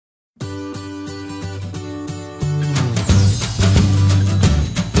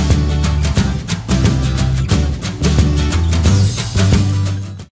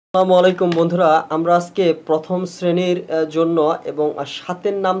আসসালামু আলাইকুম বন্ধুরা, আমরা আজকে প্রথম শ্রেণীর জন্য এবং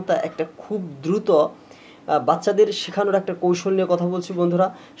সাতের নামটা একটা খুব দ্রুত বাচ্চাদের শেখানোর একটা কৌশল নিয়ে কথা বলছি বন্ধুরা।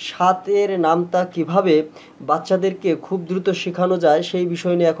 সাতের নামটা কিভাবে বাচ্চাদেরকে খুব দ্রুত শেখানো যায় সেই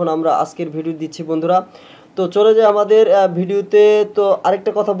বিষয় নিয়ে এখন আমরা আজকের ভিডিও দিচ্ছি বন্ধুরা। তো চলে যায় আমাদের ভিডিওতে। তো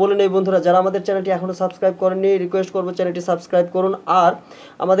আরেকটা কথা বলে নেই বন্ধুরা, যারা আমাদের চ্যানেলটি এখনও সাবস্ক্রাইব করেননি রিকোয়েস্ট করবো চ্যানেলটি সাবস্ক্রাইব করুন। আর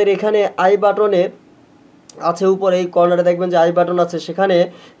আমাদের এখানে আই বাটনে আছে, উপরে এই কর্নারে দেখবেন যে আই বাটন আছে, সেখানে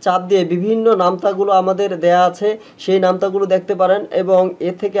চাপ দিয়ে বিভিন্ন নামতাগুলো আমাদের দেয়া আছে, সেই নামতাগুলো দেখতে পারেন। এবং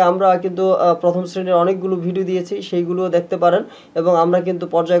এর থেকে আমরা কিন্তু প্রথম শ্রেণীর অনেকগুলো ভিডিও দিয়েছি, সেইগুলোও দেখতে পারেন। এবং আমরা কিন্তু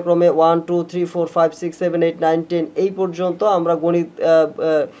পর্যায়ক্রমে 1 2 3 4 5 6 7 8 9 10 এই পর্যন্ত আমরা গণিত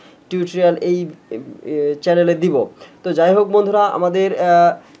টিউটোরিয়াল এই চ্যানেলে দিব। তো যাই হোক বন্ধুরা, আমাদের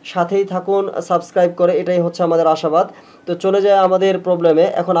সাথেই থাকুন সাবস্ক্রাইব করে, এটাই হচ্ছে আমাদের আশাবাদ। তো চলে যায় আমাদের প্রবলেমে।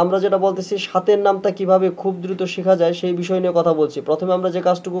 এখন আমরা যেটা বলতেছি সাতের নামটা কিভাবে খুব দ্রুত শেখা যায় সেই বিষয় নিয়ে কথা বলছি। প্রথমে আমরা যে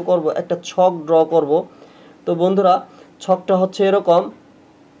কাজটুকু করব, একটা ছক ড্র করব। তো বন্ধুরা, ছকটা হচ্ছে এরকম,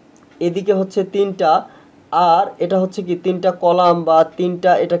 এদিকে হচ্ছে তিনটা, আর এটা হচ্ছে কি তিনটা কলাম, বা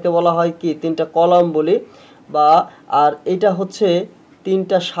তিনটা, এটাকে বলা হয় কি তিনটা কলাম বলি, বা আর এটা হচ্ছে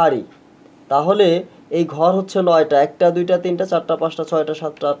তিনটা সারি। তাহলে এই ঘর হচ্ছে 9টা, 1টা 2টা 3টা 4টা 5টা 6টা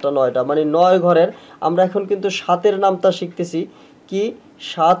 7টা 8টা 9টা, মানে 9 ঘরের। আমরা এখন কিন্তু সাতের নামটা শিখতেছি। কি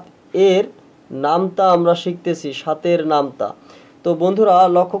সাত এর নামটা আমরা শিখতেছি, সাতের নামটা। তো বন্ধুরা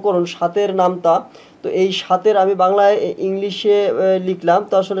লক্ষ্য করুন সাতের নামটা। তো এই সাতের আমি বাংলায় ইংলিশে লিখলাম,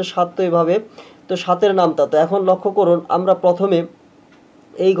 তো আসলে সাত তো এভাবে। তো সাতের নামটা, তো এখন লক্ষ্য করুন আমরা প্রথমে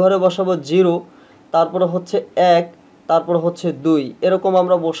এই ঘরে বসাবো 0, তারপরে হচ্ছে 1, তারপরে হচ্ছে 2, এরকম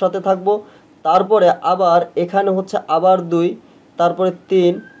আমরা বসাতে থাকবো। তারপরে আবার এখানে হচ্ছে আবার 2, তারপরে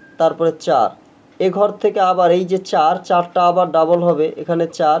 3, তারপরে 4। এ ঘর থেকে আবার এই যে 4টা আবার ডাবল হবে, এখানে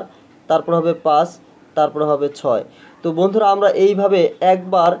 4, তারপর হবে 5, তারপরে হবে 6। তো বন্ধুরা আমরা এইভাবে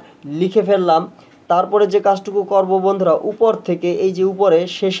একবার লিখে ফেললাম। তারপরে যে কাজটুকু করব বন্ধুরা, উপর থেকে এই যে উপরে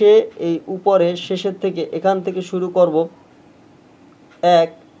শেষে, এই উপরে শেষের থেকে এখান থেকে শুরু করব। 1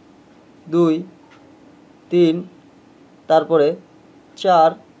 2 3, তারপরে 4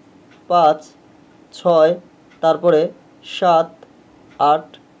 5 6, তারপরে 7 8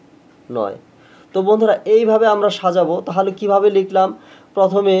 9। তো বন্ধুরা এইভাবে আমরা সাজাবো। তাহলে কিভাবে লিখলাম,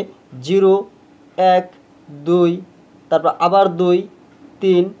 প্রথমে 0 1 2, তারপর আবার 2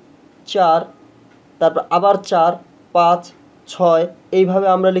 3 4, তারপর আবার 4 5 6, এইভাবে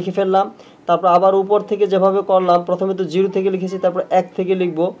আমরা লিখে ফেললাম। তারপর আবার উপর থেকে যেভাবে করলাম, প্রথমে তো 0 থেকে লিখেছি, তারপর 1 থেকে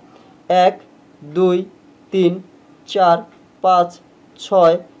লিখব। 1 2 3 4 5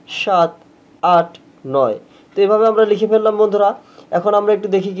 6 7 8 9। তো এইভাবে আমরা লিখে ফেললাম বন্ধুরা। এখন আমরা একটু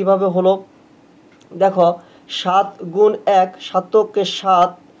দেখি কিভাবে হলো। দেখো 7 গুণ 1 7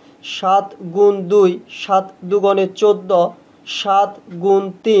 7, 7 গুণ 2 7 দুগুণে 14, 7 গুণ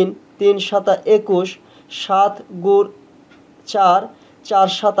 3 3 7 21, 7 গুণ 4 4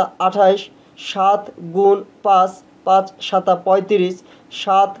 7 28, 7 গুণ 5 5 7 35,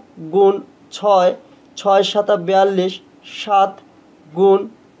 7 গুণ 6 6 7 42, 7 গুণ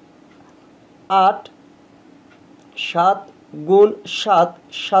 8, 7 গুণ 7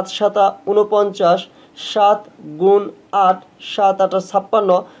 7 7 49, 7 গুণ 8 7 8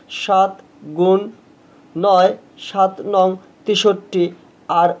 56, 7 গুণ 9 7 9 63,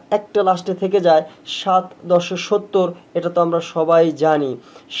 আর একটা লাস্টে থেকে যায় 7 10 70। এটা তো আমরা সবাই জানি,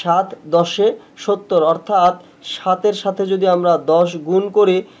 7 10 70, অর্থাৎ 7-এর সাথে যদি আমরা 10 গুণ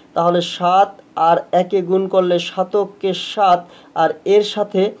করি তাহলে 7, আর 1-এ গুণ করলে 7 7, আর এর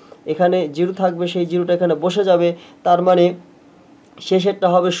সাথে এখানে 0 থাকবে, সেই 0টা এখানে বসে যাবে, তার মানে শেষেরটা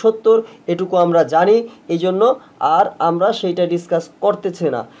হবে 70। এটুকু আমরা জানি, এই জন্য আর আমরা সেইটা ডিসকাস করতেছি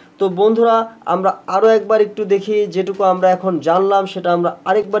না। তো বন্ধুরা আমরা আরও একবার একটু দেখি, যেটুকু আমরা এখন জানলাম সেটা আমরা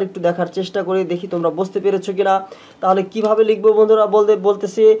আরেকবার একটু দেখার চেষ্টা করি, দেখি তোমরা বুঝতে পেরেছো কিনা। তাহলে কিভাবে লিখবো বন্ধুরা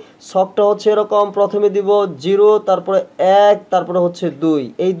বলতেছি, ছকটা হচ্ছে এরকম, প্রথমে দিব 0, তারপরে 1, তারপরে হচ্ছে 2,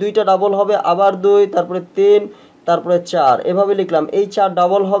 এই 2টা ডাবল হবে, আবার 2, তারপরে 3, তারপরে 4, এভাবে লিখলাম। এই 4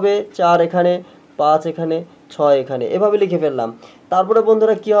 ডাবল হবে, 4 এখানে, 5 এখানে, 6 এখানে, এভাবে লিখে ফেললাম। তারপরে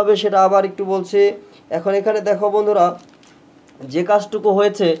বন্ধুরা কি হবে সেটা আবার একটু বলছি। এখন এখানে দেখো বন্ধুরা, যে কাজটুকু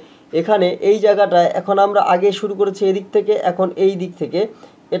হয়েছে এখানে এই জায়গাটায়, এখন আমরা আগে শুরু করেছি এদিক থেকে, এখন এই দিক থেকে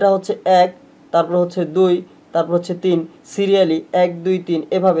এটা হচ্ছে 1, তারপর হচ্ছে 2, তারপর হচ্ছে 3, সিরিয়ালি 1 2 3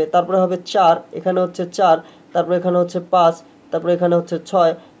 এভাবে, তারপরে হবে 4, এখানে হচ্ছে 4, তারপর এখানে হচ্ছে 5, তারপর এখানে হচ্ছে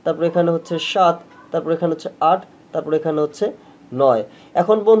 6, তারপর এখানে হচ্ছে 7, তারপর এখানে হচ্ছে 8, তারপর এখানে হচ্ছে 9।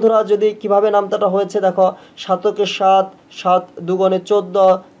 এখন বন্ধুরা যদি কিভাবে নামতাটা হয়েছে দেখো, 7 7 7 দুগুণে 14,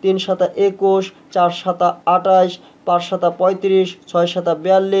 3 7 21, 4 7 28, 5 সাতা 35, 6 সাতা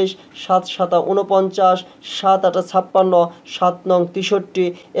 42, 7 সাতা 49, 7 8 56, 7 নং 63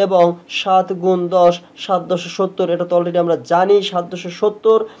 এবং 7 গুণ 10 7 10 70। এটা তো অলরেডি আমরা জানি 7 10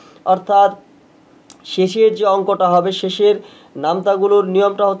 70, অর্থাৎ শেষের যে অঙ্কটা হবে, শেষের নামতাগুলোর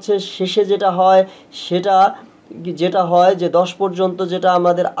নিয়মটা হচ্ছে শেষে যেটা হয় যে 10 পর্যন্ত যেটা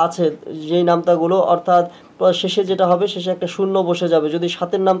আমাদের আছে যেই নামতাগুলো, অর্থাৎ শেষে যেটা হবে শেষে একটা শূন্য বসে যাবে। যদি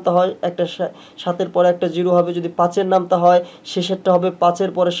 7-এর নামতা হয় একটা 7-এর পরে একটা 0 হবে, যদি 5-এর নামতা হয় শেষেরটা হবে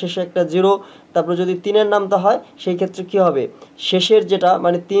 5-এর পরে শেষে একটা 0। তারপরে যদি 3-এর নামতা হয় সেই ক্ষেত্রে কি হবে, শেষের যেটা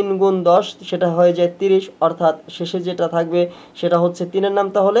মানে 3 গুণ 10 সেটা হয়ে যায় 30, অর্থাৎ শেষে যেটা থাকবে সেটা হচ্ছে 3-এর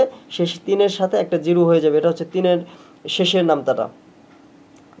নামতা হলে শেষ 3-এর সাথে একটা 0 হয়ে যাবে। এটা হচ্ছে 3-এর শেষের নামতাটা।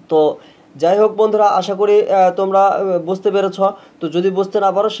 তো যাই হোক বন্ধুরা, আশা করি তোমরা বুঝতে পেরেছ। তো যদি বুঝতে না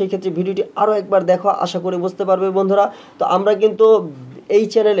পারো সেই ক্ষেত্রে ভিডিওটি আরও একবার দেখো, আশা করি বুঝতে পারবে বন্ধুরা। তো আমরা কিন্তু এই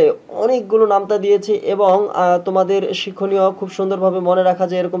চ্যানেলে অনেকগুলো নামতা দিয়েছি এবং তোমাদের শিক্ষণীয় খুব সুন্দরভাবে মনে রাখা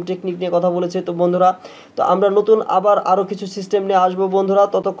যায় এরকম টেকনিক নিয়ে কথা বলেছে। তো বন্ধুরা, তো আমরা নতুন আবার আরও কিছু সিস্টেম নিয়ে আসবো বন্ধুরা।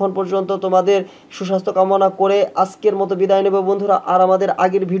 ততক্ষণ পর্যন্ত তোমাদের সুস্বাস্থ্য কামনা করে আজকের মতো বিদায় নেব বন্ধুরা। আর আমাদের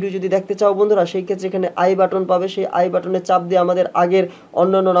আগের ভিডিও যদি দেখতে চাও বন্ধুরা, সেই ক্ষেত্রে এখানে আই বাটন পাবে, সেই আই বাটনে চাপ দিয়ে আমাদের আগের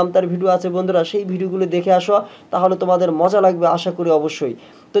অন্যান্য নামতার ভিডিও আছে বন্ধুরা, সেই ভিডিওগুলো দেখে আসো, তাহলে তোমাদের মজা লাগবে আশা করি অবশ্যই।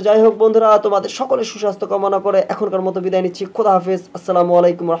 তো যাই হোক বন্ধুরা, তোমাদের সকলের সুস্বাস্থ্য কামনা করে এখনকার মতো বিদায় নিচ্ছি। খোদা হাফেজ। আসসালামু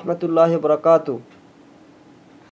আলাইকুম রহমতুল্লাহি ওয়া বারাকাতুহু।